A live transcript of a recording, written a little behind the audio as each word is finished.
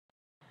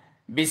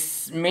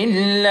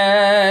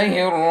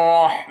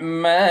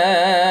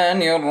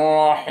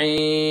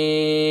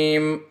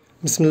बिस्मिल्लाहिर्रहमानिर्रहीम।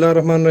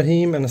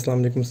 बिस्मिल्लाहिर्रहमानिर्रहीम एंड अस्सलाम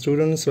वालेकुम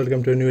students,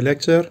 welcome to new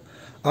lecture.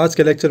 आज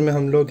के लेक्चर में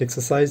हम लोग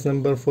एक्सरसाइज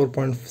नंबर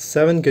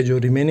 4.7 के जो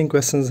रिमेनिंग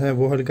क्वेश्चंस हैं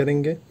वो हल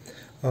करेंगे।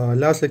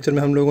 लास्ट लेक्चर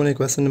में हम लोगों ने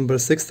क्वेश्चन नंबर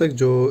 6 तक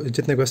जो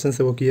जितने क्वेश्चन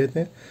थे वो किए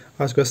थे।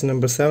 आज क्वेश्चन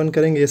नंबर 7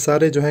 करेंगे। ये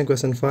सारे जो हैं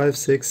क्वेश्चन 5,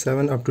 6,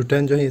 7 अप टू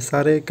 10 जो हैं ये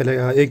सारे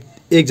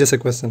एक जैसे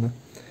क्वेश्चन हैं।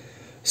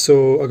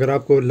 अगर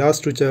आपको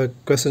लास्ट टू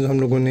क्वेश्चन जो हम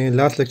लोगों ने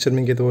लास्ट लेक्चर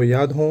में किए तो वो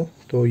याद हों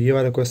तो ये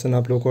वाला क्वेश्चन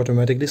आप लोगों को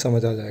ऑटोमेटिकली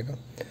समझ आ जाएगा।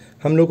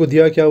 हम लोग को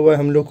दिया क्या हुआ है,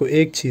 हम लोग को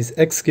एक चीज़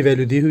x की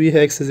वैल्यू दी हुई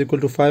है, x is equal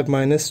to 5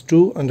 minus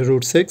 2 under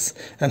root 6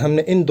 and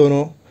हमने इन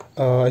दोनों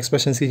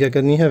एक्सप्रेशन की क्या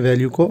करनी है,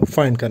 वैल्यू को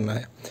फाइंड करना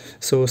है।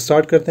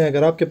 स्टार्ट करते हैं।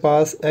 अगर आपके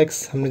पास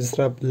x, हमने जिस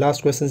तरह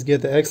लास्ट क्वेश्चन किया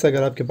था, x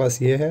अगर आपके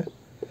पास ये है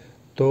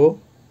तो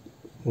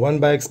 1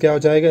 बाई एक्स क्या हो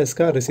जाएगा,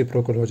 इसका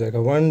रेसिप्रोकल हो जाएगा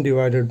 1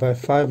 divided by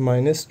 5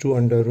 minus 2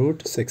 under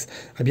root 6।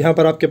 अब यहाँ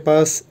पर आपके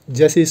पास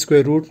जैसे ही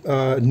स्क्वायर रूट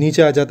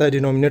नीचे आ जाता है,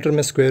 डिनोमिनेटर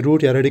में स्क्वायर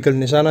रूट या रेडिकल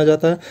निशान आ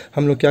जाता है,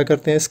 हम लोग क्या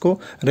करते हैं, इसको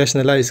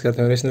रैशनलाइज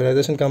करते हैं।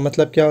 रैशनलाइजेशन का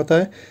मतलब क्या होता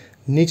है,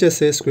 नीचे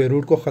से स्क्वायर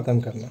रूट को ख़त्म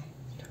करना,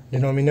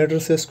 डिनोमिनेटर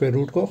से स्क्वायर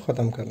रूट को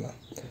ख़त्म करना।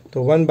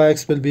 तो 1 by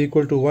x will be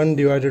equal to 1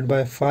 divided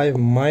by 5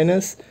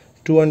 minus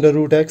 2 under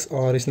root x.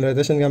 और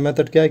रैशनलाइजेशन का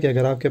मेथड क्या है कि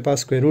अगर आपके पास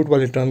स्क्वायर रूट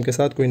वाले टर्म के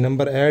साथ कोई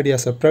नंबर ऐड या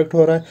सब्ट्रैक्ट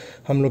हो रहा है,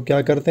 हम लोग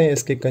क्या करते हैं,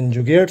 इसके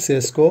कंजुगेट से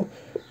इसको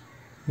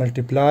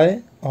मल्टीप्लाई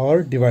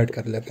और डिवाइड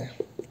कर लेते हैं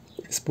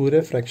इस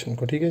पूरे फ्रैक्शन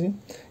को। ठीक है जी,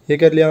 ये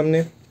कर लिया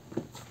हमने।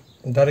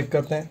 डायरेक्ट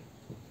करते हैं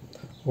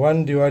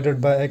 1 divided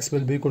by x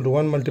will be equal to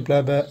 1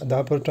 multiply by the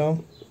upper term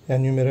या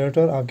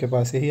न्यूमरेटर, आपके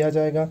पास यही आ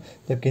जाएगा।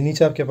 जबकि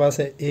नीचे आपके पास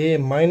है a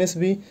minus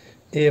B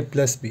A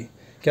plus B,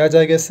 क्या आ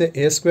जाएगा, इससे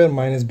ए स्क्वायर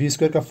माइनस बी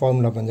स्क्वायर का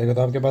फॉर्मूला बन जाएगा।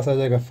 तो आपके पास आ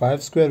जाएगा 5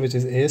 square which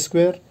is a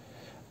square,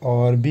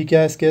 और बी क्या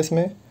है इस केस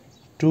में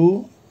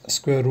 2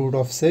 स्क्वायर रूट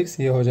ऑफ 6,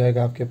 ये हो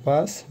जाएगा आपके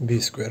पास बी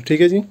स्क्वायर।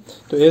 ठीक है जी,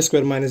 तो ए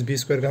स्क्वायर माइनस बी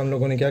स्क्वायर का हम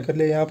लोगों ने क्या कर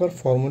लिया, यहाँ पर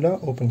फॉर्मूला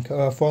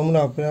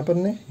यहाँ पर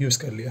ने यूज़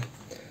कर लिया।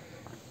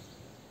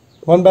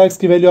 1 बाई एक्स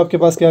की वैल्यू आपके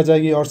पास क्या आ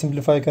जाएगी, और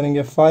सिंप्लीफाई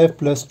करेंगे 5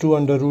 प्लस 2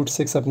 अंडर रूट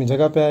 6 अपनी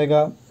जगह पे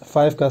आएगा।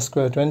 5 का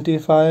स्क्वायर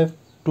 25,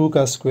 2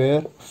 का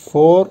स्क्वायर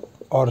 4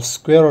 और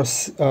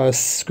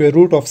स्क्वायर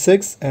रूट ऑफ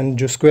 6 एंड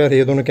जो स्क्वायर है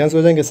ये दोनों कैंसिल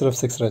हो जाएंगे, सिर्फ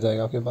 6 रह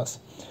जाएगा आपके पास।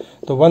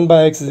 तो 1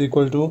 by x is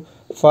equal to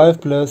 5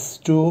 plus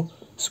 2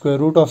 square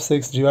root of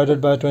 6 divided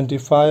by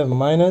 25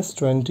 minus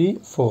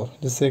 24,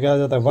 जिससे क्या आ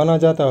जाता है 1 आ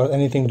जाता है, और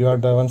एनीथिंग डिवाइड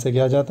बाई 1 से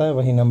क्या आ जाता है,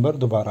 वही नंबर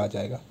दोबारा आ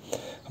जाएगा।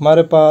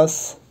 हमारे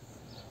पास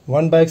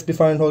 1 बाई एक्स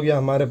डिफाइंड हो गया,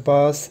 हमारे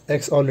पास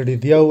x ऑलरेडी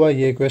दिया हुआ,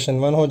 ये इक्वेशन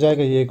 1 हो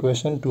जाएगा, ये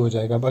इक्वेशन 2 हो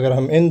जाएगा। अब अगर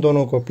हम इन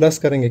दोनों को प्लस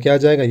करेंगे क्या आ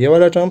जाएगा, ये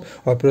वाला टर्म,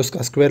 और फिर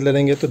उसका स्क्वायर ले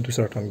लेंगे तो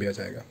दूसरा टर्म भी आ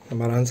जाएगा,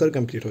 हमारा आंसर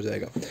कंप्लीट हो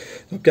जाएगा।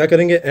 तो क्या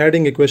करेंगे,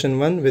 adding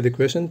equation 1 with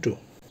equation 2।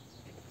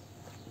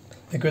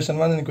 Equation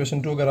 1 and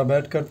equation 2 अगर आप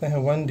ऐड करते हैं,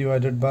 1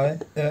 divided by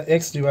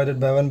x divided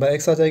by 1 by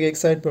x आ जाएगा एक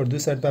साइड पर, और दूसरी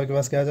साइड पर आपके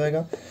पास क्या आ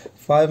जाएगा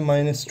 5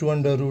 minus 2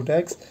 under root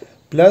x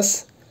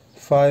plus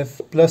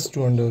 5 plus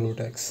 2 under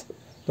root x.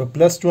 तो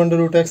plus 2 under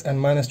root x and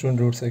minus 2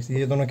 under root 6,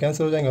 ये दोनों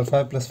कैंसिल हो जाएंगे, और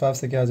 5 प्लस 5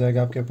 से क्या आ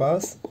जाएगा आपके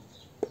पास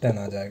 10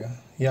 आ जाएगा।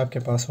 ये आपके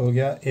पास हो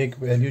गया एक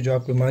वैल्यू जो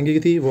आपको मांगी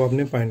थी, वो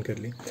आपने फाइंड कर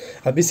ली।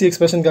 अब इसी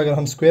एक्सप्रेशन का अगर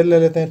हम स्क्वायर ले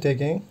लेते हैं,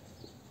 taking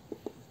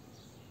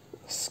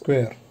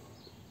square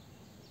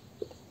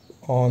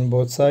on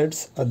both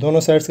sides, दोनों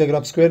साइड्स के अगर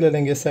आप स्क्वायर ले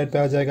लेंगे, इस साइड पे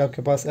आ जाएगा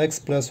आपके पास x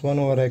plus 1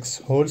 over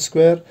x whole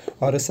square,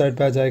 और इस साइड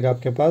पे आ जाएगा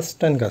आपके पास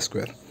 10 का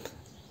स्क्वायर।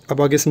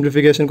 अब आगे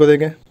सिंप्लीफिकेशन को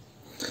देखें,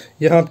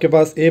 यहाँ आपके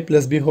पास a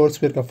plus B whole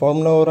square का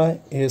फॉर्मूला हो रहा है,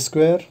 ए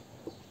square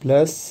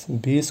plus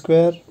B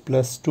square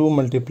plus 2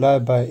 multiply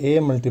by A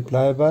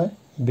multiply by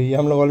B.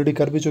 हम लोग ऑलरेडी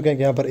कर भी चुके हैं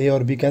कि यहाँ पर a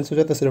और b कैंसिल हो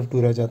जाता है, सिर्फ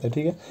 2 रह जाता है।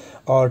 ठीक है,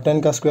 और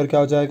 10 का स्क्वायर क्या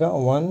हो जाएगा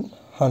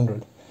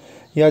 100,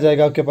 यह आ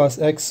जाएगा आपके पास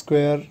x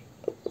square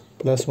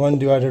plus 1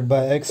 divided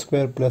by x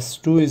square plus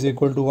 2 is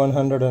equal to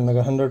 100, and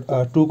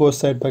अगर 2 को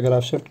उस साइड पर अगर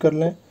आप शिफ्ट कर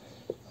लें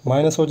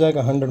माइनस हो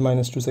जाएगा, 100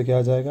 माइनस 2 से क्या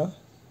आ जाएगा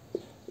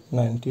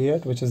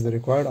 98, which is the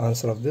required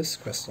answer of this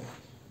question.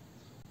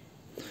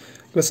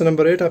 Question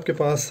number 8 आपके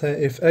पास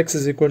है, if x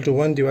is equal to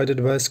 1 divided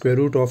by square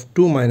root of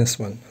 2 minus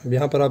 1। अब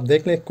यहाँ पर आप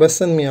देख लें,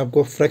 क्वेश्चन में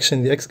आपको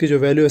फ्रैक्शन दी, x की जो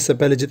वैल्यू इससे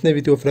पहले जितने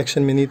भी थी वो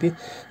फ्रैक्शन में नहीं थी,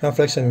 यहाँ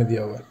फ्रैक्शन में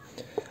दिया हुआ है।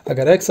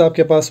 अगर x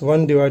आपके पास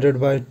 1 डिवाइडेड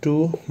बाय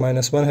 2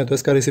 माइनस 1 है तो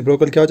इसका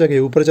रेसिप्रोकल क्या हो जाएगा, ये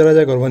ऊपर चला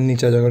जाएगा और 1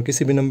 नीचे आ जाएगा, और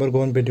किसी भी नंबर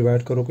को 1 पे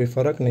डिवाइड करो कोई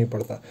फ़र्क नहीं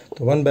पड़ता।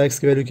 तो 1 बाई एक्स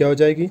की वैल्यू क्या हो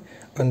जाएगी,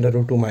 अंडर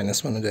रूट 2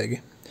 माइनस 1 हो जाएगी।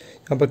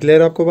 यहाँ पर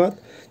क्लियर आपको बात,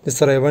 जिस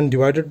तरह 1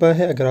 डिवाइडेड बाय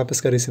है, अगर आप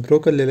इसका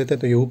रेसिप्रोकल ले लेते हैं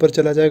तो ये ऊपर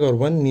चला जाएगा और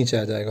 1 नीचे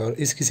आ जाएगा, और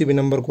इस किसी भी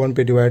नंबर को 1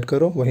 पे डिवाइड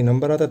करो वही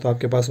नंबर आता है। तो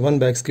आपके पास 1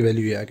 बाई एक्स की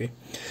वैल्यू ये आ गई।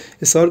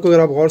 इस सवाल को अगर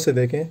आप गौर से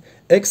देखें,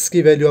 x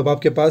की वैल्यू अब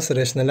आपके पास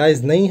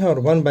रैशनलाइज नहीं है, और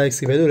 1 बाई एक्स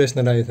की वैल्यू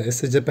रैशनलाइज है।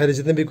 इससे जब पहले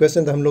जितने भी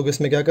क्वेश्चन थे हम लोग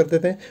इसमें क्या करते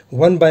थे,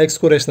 1 बाई एक्स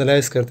को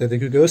रैशनलाइज करते थे,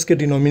 क्योंकि उसके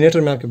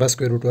डिनोमिनेटर में आपके पास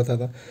स्क्वायर रूट होता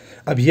था।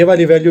 अब ये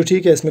वाली वैल्यू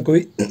ठीक है, इसमें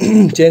कोई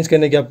चेंज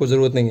करने की आपको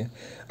ज़रूरत नहीं है।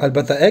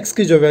 अलबत्ता x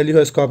की जो वैल्यू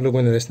है इसको आप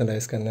लोगों ने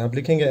रैशनलाइज करना है। आप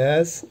लिखेंगे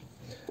as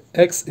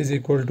x is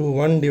equal to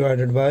 1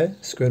 divided by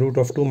square root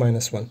of 2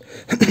 minus 1।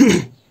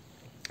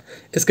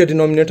 इसके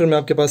डिनोमिनेटर में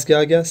आपके पास क्या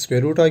आ गया,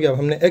 स्क्वायर रूट आ गया। अब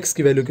हमने x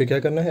की वैल्यू को क्या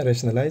करना है,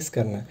 रैशनलाइज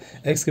करना है।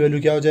 x की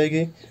वैल्यू क्या हो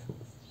जाएगी,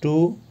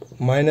 2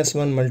 -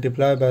 1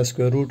 multiply by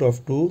square root of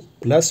 2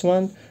 +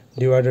 1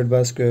 divided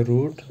by square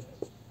root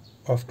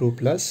of 2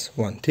 +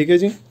 1। ठीक है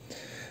जी।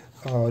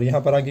 और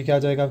यहाँ पर आगे क्या आ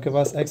जाएगा आपके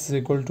पास, x is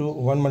equal to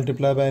 1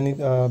 multiply by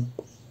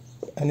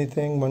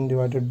anything 1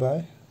 divided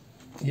by,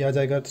 ये आ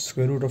जाएगा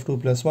स्क्वायर रूट ऑफ 2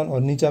 + 1।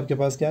 और नीचे आपके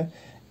पास क्या है,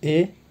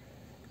 a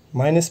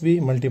 - b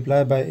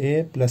multiply by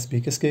a +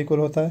 b किसके इक्वल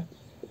होता है,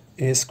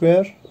 a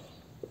स्क्वायर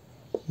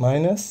 -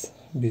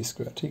 b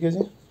स्क्वायर। ठीक है जी।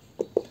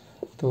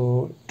 तो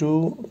 2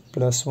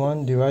 +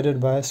 1 डिवाइडेड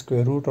बाय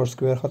स्क्वायर रूट, और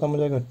स्क्वायर ख़त्म हो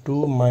जाएगा,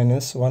 2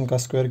 - 1 का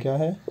स्क्वायर क्या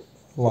है,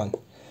 1,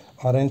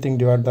 और एनीथिंग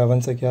डिवाइड बाय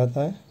 1 से क्या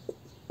आता है,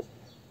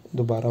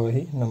 दोबारा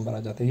वही नंबर आ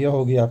जाता है। ये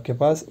होगी आपके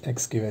पास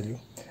x की वैल्यू।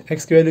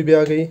 x की वैल्यू भी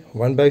आ गई,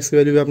 1/x की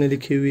वैल्यू भी आपने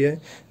लिखी हुई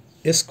है।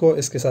 इसको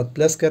इसके साथ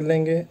प्लस कर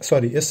लेंगे,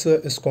 सॉरी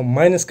इसको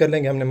माइनस कर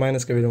लेंगे, हमने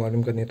माइनस की वैल्यू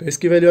मालूम करनी है, तो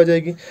इसकी वैल्यू आ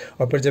जाएगी।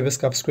 और फिर जब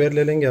इसका आप स्क्वायर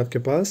ले लेंगे आपके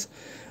पास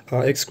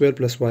x²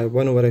 + y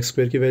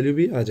 1/x² की वैल्यू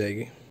भी आ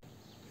जाएगी।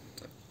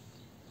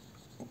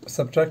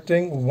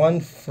 सब्ट्रैक्टिंग 1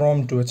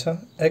 from 2,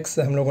 अच्छा x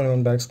से हम लोगों ने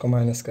 1/x को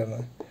माइनस करना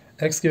है।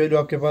 x की वैल्यू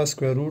आपके पास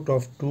स्क्वायर रूट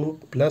ऑफ 2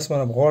 +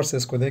 1। अब गौर से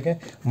इसको देखें,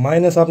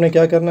 माइनस आपने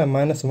क्या करना है,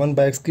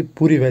 -1/x की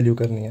पूरी वैल्यू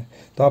करनी है।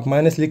 तो आप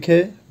माइनस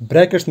लिखे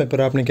ब्रैकेट्स में,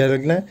 पर आपने क्या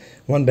लिखना है,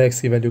 1/x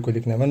की वैल्यू को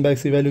लिखना है।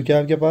 1/x की वैल्यू क्या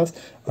है आपके पास,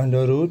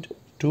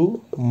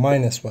 √2 -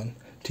 1।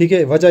 ठीक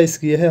है, वजह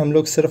इसकी है हम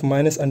लोग सिर्फ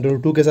माइनस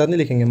 √2 के साथ नहीं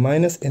लिखेंगे,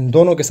 माइनस इन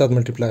दोनों के साथ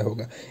मल्टीप्लाई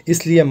होगा,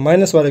 इसलिए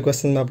माइनस वाले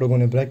क्वेश्चन में आप लोगों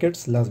ने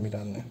ब्रैकेट्स लाजमी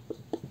डालने हैं।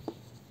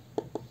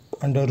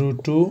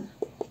 √2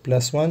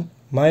 + 1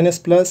 माइनस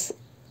प्लस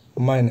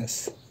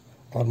माइनस,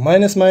 और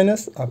माइनस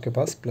माइनस आपके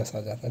पास प्लस आ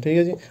जाता है। ठीक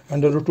है जी।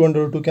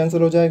 √2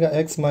 कैंसिल हो जाएगा,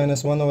 x -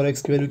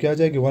 1/x की वैल्यू क्या आ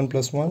जाएगी, 1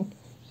 + 1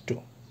 2।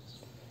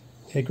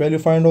 एक वैल्यू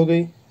फाइंड हो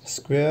गई,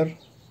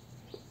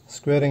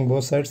 स्क्वायरिंग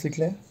बोथ साइड्स लिख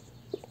लें।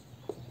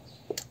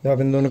 जब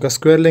आप इन दोनों का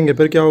स्क्वायर लेंगे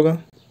फिर क्या होगा,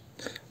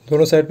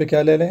 दोनों साइड पे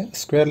क्या ले लें,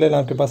 स्क्वायर ले लें,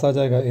 आपके पास आ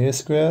जाएगा a²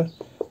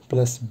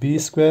 +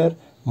 b²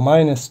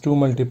 -2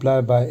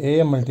 multiply by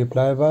a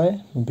multiply by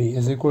b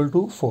is equal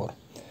to 4।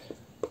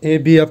 A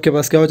B आपके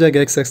पास क्या हो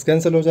जाएगा, x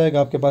कैंसिल हो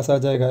जाएगा, आपके पास आ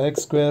जाएगा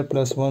x²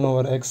 +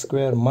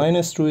 1/x²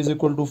 -2 is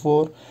equal to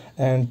 4।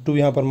 And 2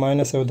 यहाँ पर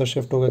माइनस है, उधर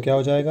शिफ्ट होगा, क्या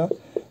हो जाएगा,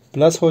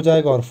 प्लस हो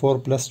जाएगा, और 4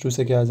 + 2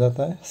 से क्या आ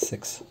जाता है,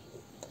 6।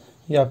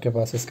 ये आपके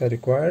पास इसका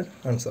रिक्वायर्ड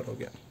आंसर हो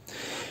गया।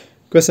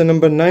 क्वेश्चन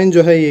नंबर 9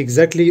 जो है, ये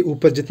एग्जैक्टली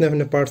ऊपर जितने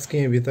हमने पार्ट्स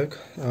किए हैं अभी तक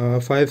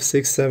 5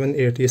 6 7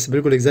 8, ये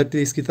बिल्कुल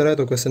एग्जैक्टली इसकी तरह है।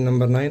 तो क्वेश्चन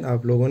नंबर 9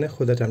 आप लोगों ने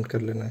खुद अटैम्प्ट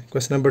कर लेना है।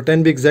 क्वेश्चन नंबर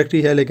 10 भी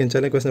एग्जैक्टली है, लेकिन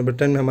चलें क्वेश्चन नंबर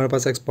 10 में हमारे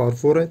पास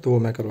x⁴ है, तो वो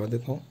मैं करवा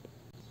देता हूँ।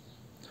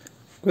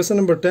 क्वेश्चन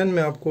नंबर 10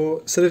 में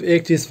आपको सिर्फ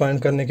एक चीज़ फाइंड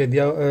करने के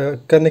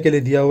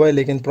लिए दिया हुआ है,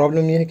 लेकिन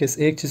प्रॉब्लम ये है कि इस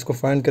एक चीज़ को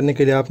फाइंड करने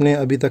के लिए आपने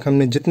अभी तक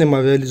हमने जितने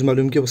वैल्यूज़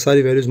मालूम किए वो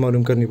सारी वैल्यूज़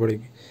मालूम करनी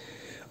पड़ेगी।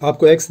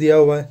 आपको x दिया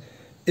हुआ है,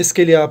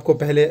 इसके लिए आपको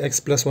पहले x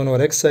 + 1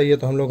 और x चाहिए,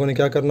 तो हम लोगों ने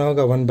क्या करना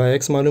होगा,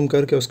 1/x मालूम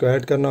करके उसको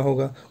ऐड करना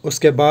होगा।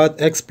 उसके बाद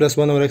x +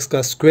 1 और x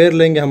का स्क्वायर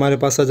लेंगे, हमारे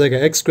पास आ जाएगा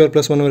x²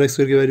 + 1 और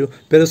x² की वैल्यू।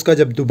 फिर उसका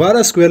जब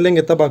दोबारा स्क्वायर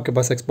लेंगे तब आपके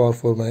पास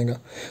x⁴ बनेगा।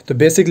 तो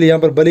बेसिकली यहाँ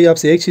पर भले ही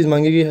आपसे एक चीज़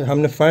मांगेगी,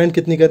 हमने फाइंड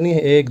कितनी करनी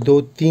है, 1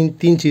 2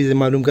 3 चीज़ें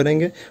मालूम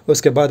करेंगे।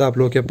 उसके बाद आप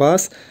लोगों के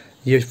पास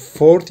ये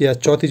 4th या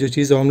चौथी जो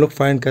चीज़ है हम लोग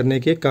फाइंड करने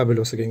के काबिल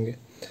हो सकेंगे।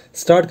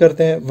 स्टार्ट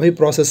करते हैं, वही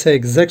प्रोसेस है,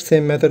 एग्जैक्ट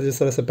सेम मेथड जिस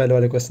तरह से पहले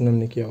वाले क्वेश्चन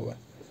हमने किया हुआ है।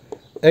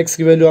 x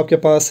की वैल्यू आपके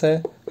पास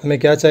है, हमें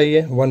क्या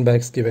चाहिए,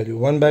 1/x की वैल्यू।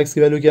 1/x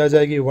की वैल्यू क्या आ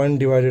जाएगी, 1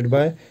 divided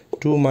by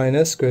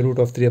 2 - square root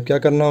of 3। अब क्या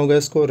करना होगा,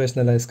 इसको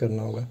रैशनलाइज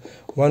करना होगा।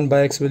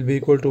 1/x will be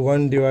equal to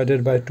 1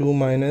 divided by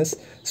 2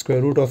 -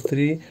 square root of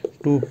 3,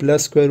 2 +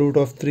 square root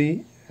of 3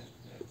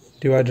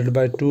 divided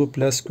by 2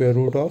 + square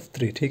root of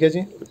 3। ठीक है जी,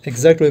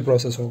 एग्जैक्ट वही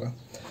प्रोसेस होगा।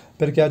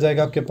 फिर क्या आ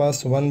जाएगा आपके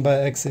पास,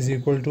 1/x इज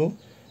इक्वल टू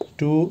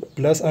 2 +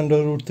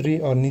 √3,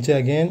 और नीचे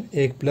अगेन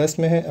एक प्लस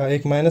में है,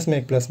 एक माइनस में,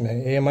 एक प्लस में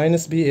है, a -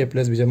 b a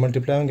 + b, जब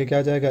मल्टीप्लाई होंगे क्या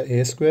आ जाएगा,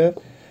 a²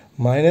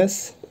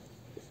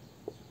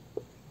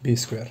 -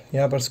 b²।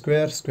 यहाँ पर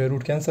स्क्वायर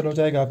रूट कैंसिल हो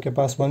जाएगा, आपके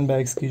पास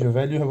 1/x की जो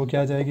वैल्यू है वो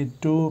क्या आ जाएगी,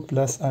 2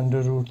 +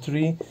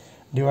 √3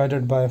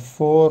 divided by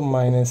 4 -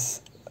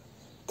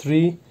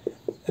 3,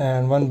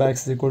 and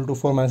 1/x is equal to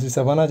 4 - 3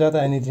 से 1 आ जाता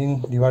है,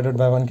 एनीथिंग डिवाइडेड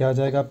बाय 1 क्या आ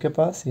जाएगा आपके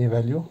पास, ये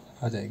वैल्यू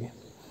आ जाएगी।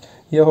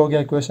 ये हो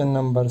गया क्वेश्चन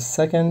नंबर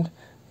 2,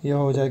 यह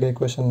हो जाएगा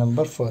इक्वेशन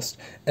नंबर 1।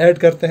 ऐड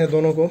करते हैं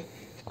दोनों को,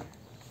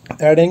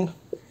 एडिंग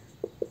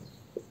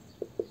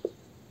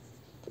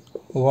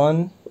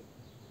 1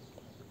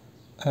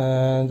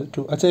 एंड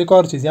 2। अच्छा, एक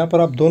और चीज़, यहाँ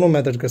पर आप दोनों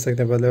मेथड कर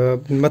सकते हैं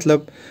पहले,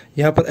 मतलब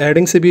यहाँ पर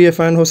एडिंग से भी ये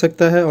फाइंड हो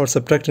सकता है और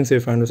सब्ट्रैक्टिंग से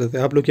भी फाइंड हो सकता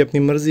है, आप लोग की अपनी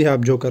मर्ज़ी है,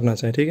 आप जो करना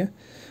चाहें। ठीक है,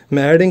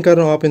 मैं एडिंग कर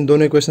रहा हूँ, आप इन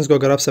दोनों इक्वेशंस को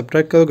अगर आप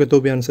सब्ट्रैक्ट करोगे तो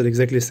भी आंसर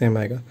एक्जैक्टली सेम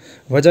आएगा।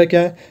 वजह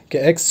क्या है कि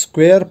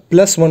x²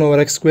 +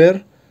 1/x²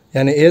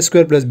 यानी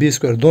a² +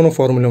 b² दोनों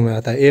फार्मूलों में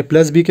आता है। a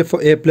 +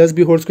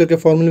 b होल स्क्वायर के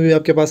फार्मूले में भी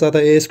आपके पास आता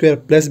है a²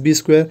 +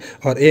 b²,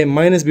 और a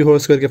 - b होल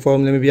स्क्वायर के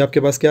फार्मूले में भी आपके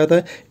पास क्या आता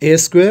है,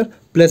 a²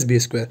 +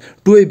 b²।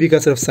 2ab का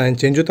सिर्फ साइन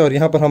चेंज होता है, और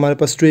यहाँ पर हमारे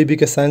पास 2ab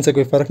के साइन से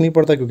कोई फ़र्क नहीं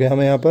पड़ता, क्योंकि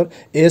हमें यहाँ पर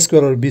a²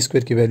 और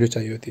b² की वैल्यू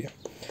चाहिए होती है।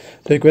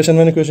 तो इक्वेशन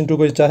 1 इक्वेशन 2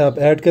 को चाहे आप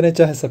ऐड करें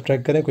चाहे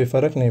सब्ट्रैक्ट करें कोई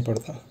फ़र्क नहीं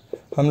पड़ता।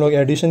 हम लोग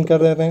एडिशन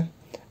कर रहे हैं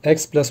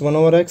x plus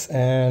 1/x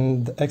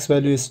and x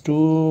value is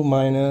 2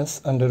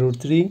 minus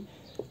 √3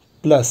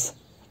 plus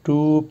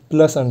 2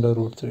 plus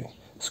 √3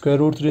 square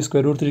root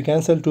 3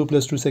 cancel, 2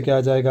 + 2 से क्या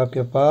आ जाएगा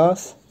आपके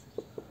पास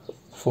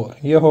 4।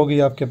 ये हो गई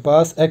आपके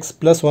पास x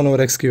प्लस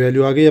 1/x की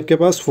वैल्यू आ गई आपके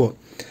पास 4।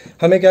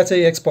 हमें क्या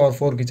चाहिए, x पावर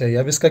 4 की चाहिए।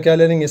 अब इसका क्या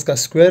ले लेंगे, इसका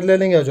स्क्वायर ले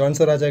लेंगे और जो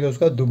आंसर आ जाएगा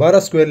उसका दोबारा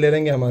स्क्वायर ले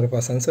लेंगे, हमारे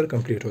पास आंसर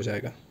कंप्लीट हो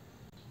जाएगा।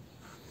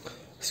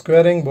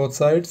 स्क्वायरिंग बोथ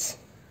साइड्स,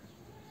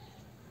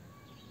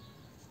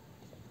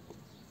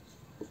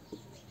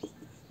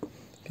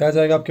 क्या आ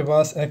जाएगा आपके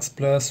पास x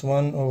plus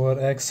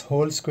 1/x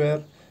whole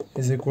square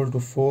is equal to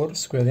 4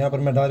 square. यहाँ पर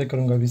मैं डायरेक्ट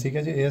करूँगा अभी, ठीक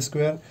है जी। a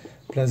square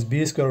plus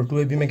b square और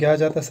 2ab में क्या आ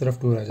जाता है,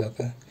 सिर्फ 2 रह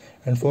जाता है।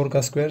 एंड 4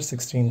 का स्क्वायर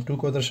 16, 2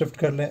 को उधर शिफ्ट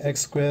कर लें, x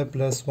square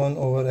plus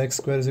 1/x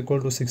square is equal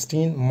to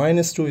 16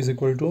 minus 2 is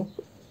equal to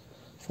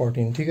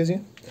 14, ठीक है जी।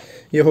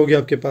 ये हो गया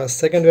आपके पास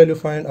सेकंड वैल्यू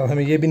फाइंड। अब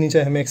हमें ये भी नहीं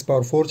चाहिए, हमें x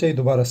पावर 4 चाहिए,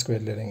 दोबारा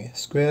स्क्वायर ले लेंगे।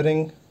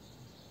 स्क्वायरिंग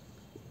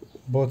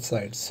बोथ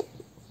साइड्स,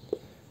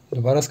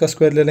 दोबारा इसका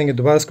स्क्वायर ले लेंगे।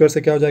 दोबारा स्क्वायर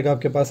से क्या हो जाएगा,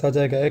 आपके पास आ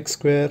जाएगा x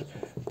square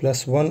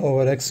plus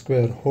 1/x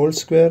square whole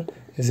square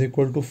is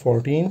equal to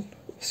 14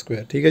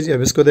 square, ठीक है जी।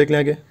 अब इसको देख लें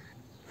आगे,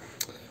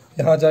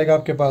 यहाँ आ जाएगा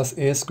आपके पास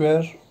a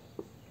square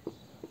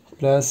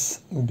plus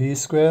b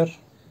square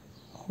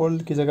whole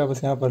की जगह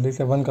बस यहाँ पर लिख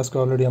लें, 1 का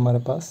स्क्वायर ऑलरेडी हमारे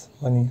पास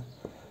 1 ही है।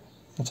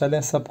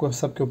 चलें सबको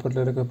सबके ऊपर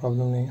ले लें, कोई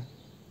प्रॉब्लम नहीं है।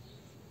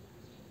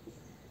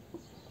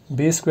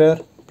 b square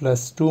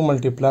plus 2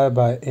 multiply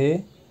by a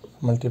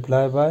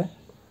multiply by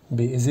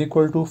b is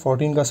equal to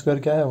 14 का स्क्वायर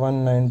क्या है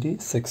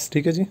 196,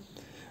 ठीक है जी।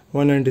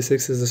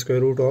 196 is the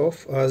square root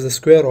of the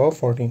square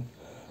of 14।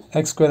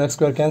 X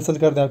square cancel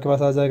कर दें, आपके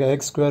पास आ जाएगा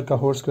x स्क्वायर का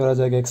होल स्क्वायर आ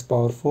जाएगा x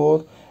पावर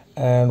 4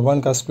 एंड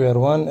 1 का स्क्वायर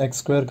 1, x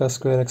स्क्वायर का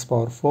square x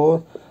power 4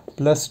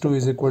 plus 2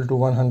 is equal to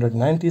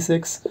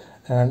 196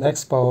 and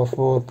x power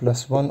 4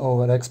 plus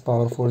 1/x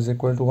power 4 is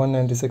equal to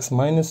 196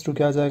 minus 2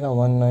 क्या आ जाएगा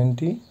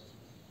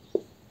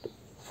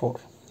 194,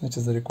 which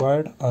is the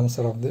required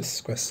answer of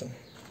this question,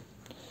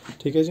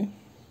 ठीक है जी।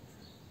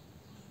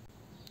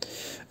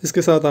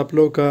 इसके साथ आप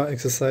लोग का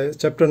एक्सरसाइज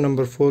चैप्टर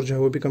नंबर 4 जो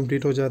है वो भी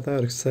कंप्लीट हो जाता है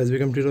और एक्सरसाइज भी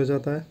कंप्लीट हो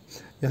जाता है।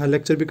 यहाँ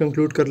लेक्चर भी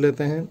कंक्लूड कर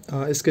लेते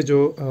हैं। इसके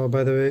जो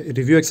by the way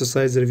review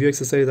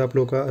exercise आप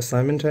लोगों का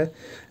असाइनमेंट है।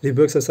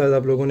 रिव्यू एक्सरसाइज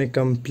आप लोगों ने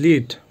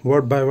कंप्लीट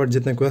वर्ड बाय वर्ड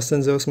जितने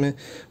क्वेश्चंस है उसमें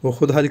वो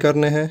खुद हल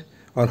करने हैं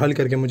और हल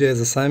करके मुझे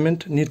एज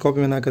असाइनमेंट, नीट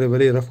कॉपी में ना करें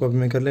भले रफ कॉपी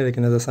में कर लें,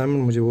 लेकिन एज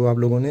असाइनमेंट मुझे वो आप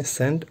लोगों ने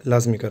सेंड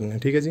लाजमी करने हैं,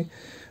 ठीक है जी।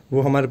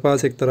 वो हमारे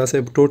पास एक तरह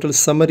से टोटल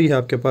समरी है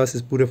आपके पास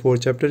इस पूरे 4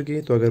 चैप्टर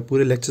की। तो अगर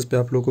पूरे लेक्चर्स पे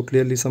आप लोगों को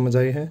क्लियरली समझ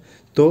आई है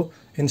तो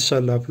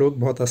इंशाल्लाह आप लोग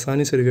बहुत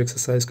आसानी से रिव्यू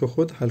एक्सरसाइज को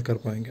खुद हल कर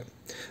पाएंगे।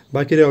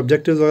 बाकी रहे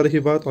ऑब्जेक्टिव्स वगैरह की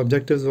बात,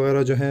 ऑब्जेक्टिव्स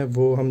वगैरह जो हैं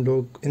वो हम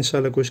लोग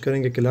इंशाल्लाह कोशिश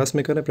करेंगे क्लास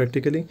में करें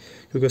प्रैक्टिकली,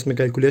 क्योंकि उसमें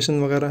कैलकुलेशन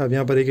वगैरह अब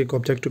यहाँ पर एक एक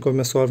ऑब्जेक्टिव को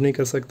मैं सॉल्व नहीं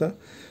कर सकता,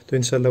 तो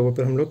इंशाल्लाह वो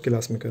फिर हम लोग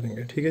क्लास में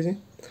करेंगे, ठीक है जी।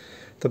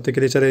 तब तक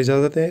के लिए चले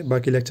इजाज़त है,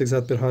 बाकी लेक्चर के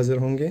साथ फिर हाजिर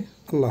होंगे।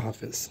 अल्लाह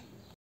हाफिज़।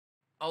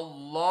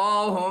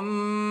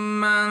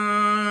 اللهم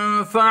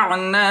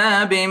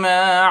انفعنا بما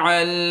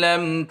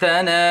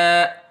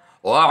علمتنا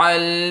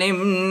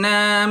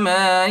وعلمنا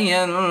ما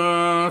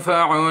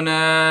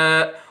ينفعنا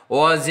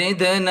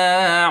وزدنا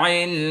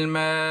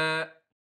علما.